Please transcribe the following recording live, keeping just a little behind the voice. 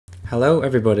Hello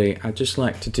everybody, I'd just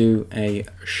like to do a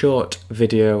short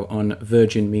video on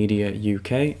Virgin Media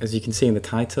UK. As you can see in the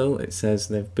title, it says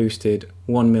they've boosted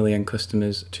 1 million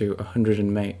customers to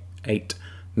 108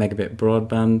 megabit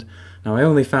broadband. Now I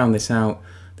only found this out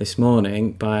this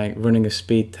morning by running a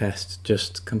speed test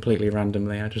just completely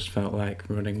randomly. I just felt like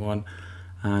running one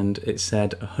and it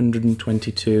said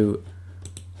 122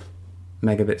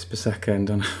 megabits per second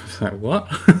and I was like,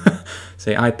 what?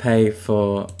 See, I pay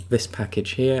for this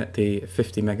package here, the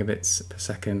 50 megabits per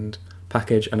second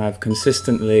package, and I've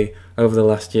consistently, over the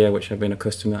last year which I've been a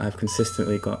customer, I've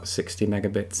consistently got 60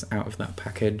 megabits out of that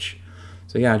package.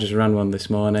 So yeah, I just ran one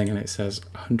this morning and it says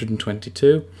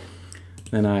 122.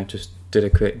 Then I just did a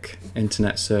quick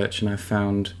internet search and I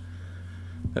found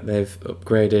that they've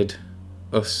upgraded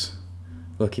us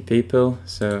lucky people.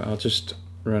 So I'll just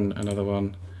run another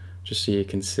one just so you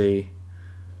can see.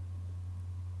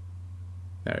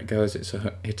 There it goes, it's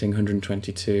hitting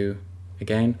 122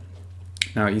 again.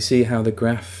 Now you see how the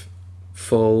graph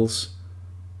falls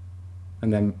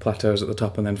and then plateaus at the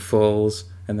top and then falls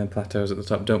and then plateaus at the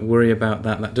top. Don't worry about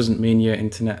that. That doesn't mean your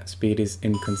internet speed is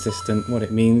inconsistent. What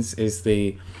it means is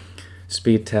the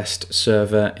speed test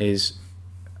server is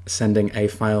sending a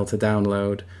file to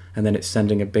download and then it's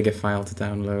sending a bigger file to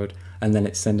download and then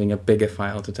it's sending a bigger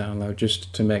file to download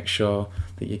just to make sure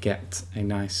that you get a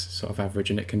nice sort of average,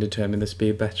 and it can determine the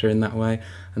speed better in that way.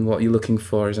 And what you're looking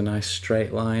for is a nice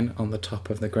straight line on the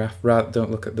top of the graph. Don't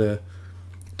look at the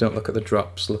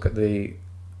drops, look at the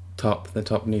top. The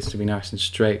top needs to be nice and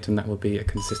straight and that will be a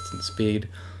consistent speed.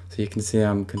 So you can see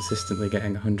I'm consistently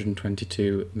getting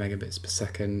 122 megabits per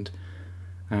second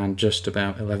and just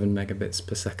about 11 megabits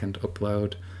per second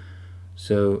upload.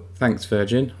 So thanks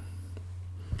Virgin.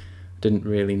 Didn't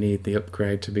really need the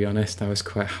upgrade, to be honest. I was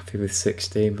quite happy with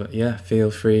 60, but yeah,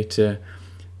 feel free to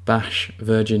bash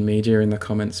Virgin Media in the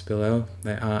comments below.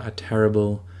 They are a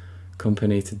terrible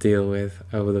company to deal with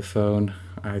over the phone.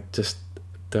 I just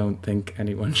don't think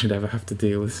anyone should ever have to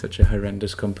deal with such a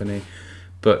horrendous company.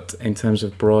 But in terms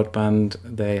of broadband,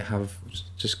 they have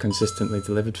just consistently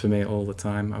delivered for me all the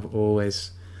time. I've always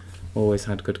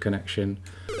had good connection.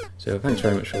 So thanks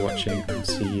very much for watching and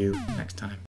see you next time.